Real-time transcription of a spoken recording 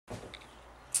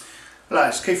Hello,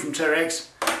 it's Keith from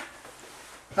Terra-x.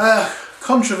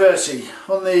 Controversy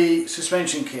on the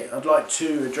suspension kit. I'd like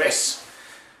to address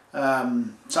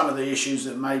some of the issues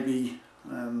that may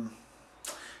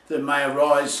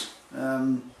arise,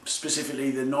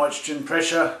 specifically the nitrogen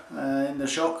pressure in the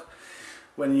shock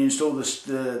when you install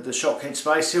the shock head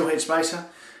space, seal head spacer.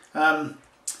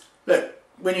 Look,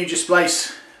 when you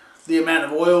displace the amount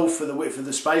of oil for the width of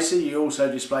the spacer, you also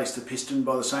displace the piston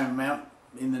by the same amount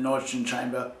in the nitrogen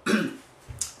chamber,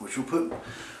 which will put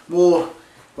more,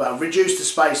 well, reduce the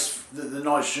space that the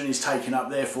nitrogen is taking up,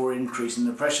 therefore increasing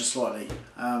the pressure slightly.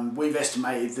 We've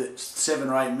estimated that 7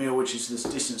 or 8 mil, which is the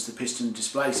distance the piston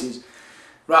displaces,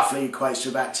 roughly equates to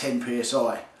about 10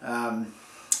 psi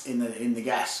in the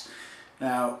gas.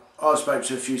 Now, I spoke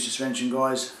to a few suspension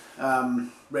guys,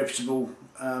 reputable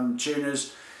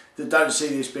tuners, that don't see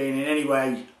this being in any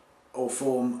way or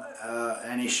form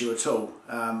an issue at all.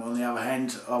 On the other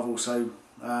hand, I've also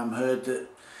heard that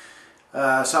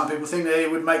some people think that it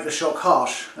would make the shock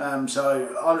harsh.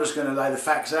 So I'm just going to lay the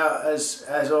facts out as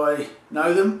I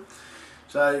know them.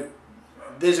 So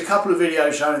there's a couple of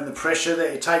videos showing the pressure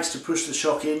that it takes to push the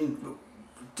shock in,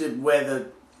 where the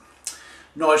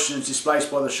nitrogen is displaced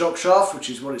by the shock shaft, which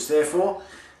is what it's there for.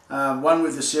 One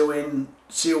with the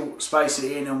seal spacer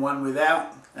in and one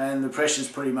without, and the pressure is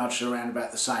pretty much around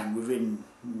about the same, within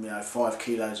 5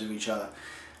 kilos of each other.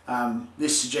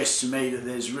 This suggests to me that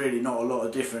there's really not a lot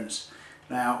of difference.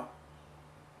 Now,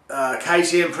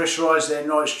 KTM pressurise their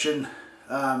nitrogen.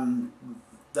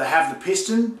 They have the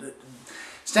piston.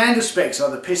 Standard specs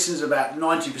are the piston's about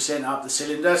 90% up the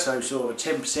cylinder, so sort of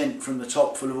 10% from the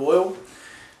top full of oil,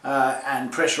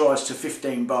 and pressurised to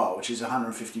 15 bar, which is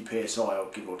 150 psi, or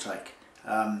give or take.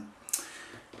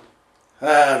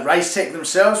 Racetech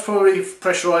themselves probably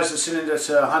pressurise the cylinder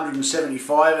to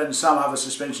 175, and some other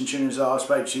suspension tuners that I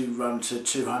spoke to run to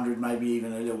 200, maybe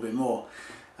even a little bit more.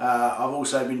 I've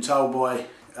also been told by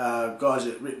guys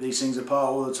that rip these things apart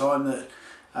all the time that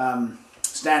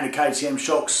standard KTM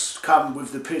shocks come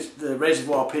with the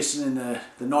reservoir piston in the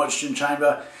nitrogen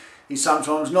chamber is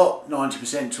sometimes not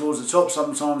 90% towards the top,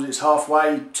 sometimes it's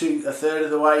halfway to a third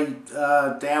of the way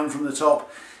down from the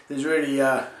top. There's really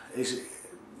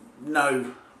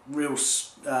no real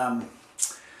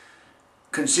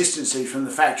consistency from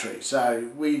the factory, so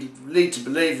we lead to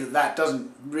believe that that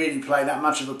doesn't really play that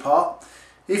much of a part.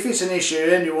 If it's an issue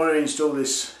and you want to install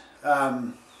this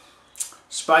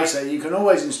spacer, you can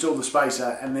always install the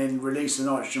spacer and then release the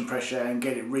nitrogen pressure and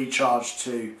get it recharged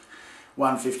to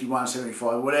 150,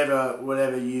 175,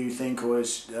 whatever you think, or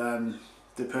is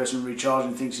the person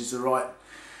recharging thinks is the right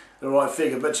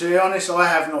figure. But to be honest, I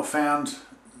have not found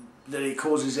that it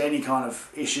causes any kind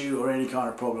of issue or any kind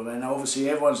of problem, and obviously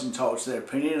everyone's entitled to their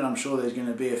opinion, and I'm sure there's going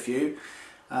to be a few,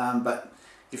 but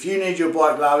if you need your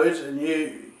bike lowered, and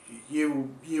you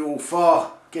will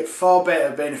get far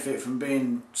better benefit from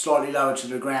being slightly lower to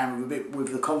the ground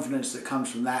with the confidence that comes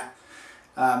from that,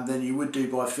 than you would do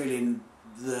by feeling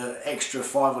the extra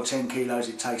 5 or 10 kilos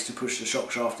it takes to push the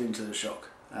shock shaft into the shock.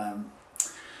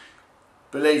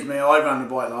 Believe me, I run a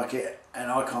bike like it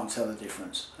and I can't tell the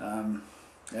difference.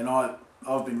 And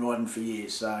I've been riding for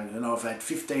years, and I've had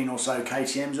 15 or so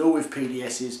KTMs, all with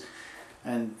PDSs,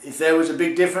 and if there was a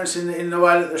big difference in the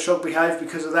way that the shock behaved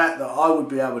because of that, I would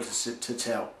be able to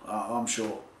tell, I'm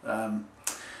sure.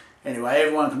 Anyway,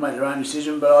 everyone can make their own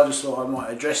decision, but I just thought I might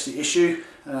address the issue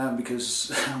because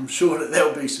I'm sure that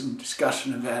there'll be some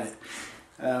discussion about it.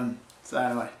 So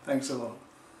anyway, thanks a lot.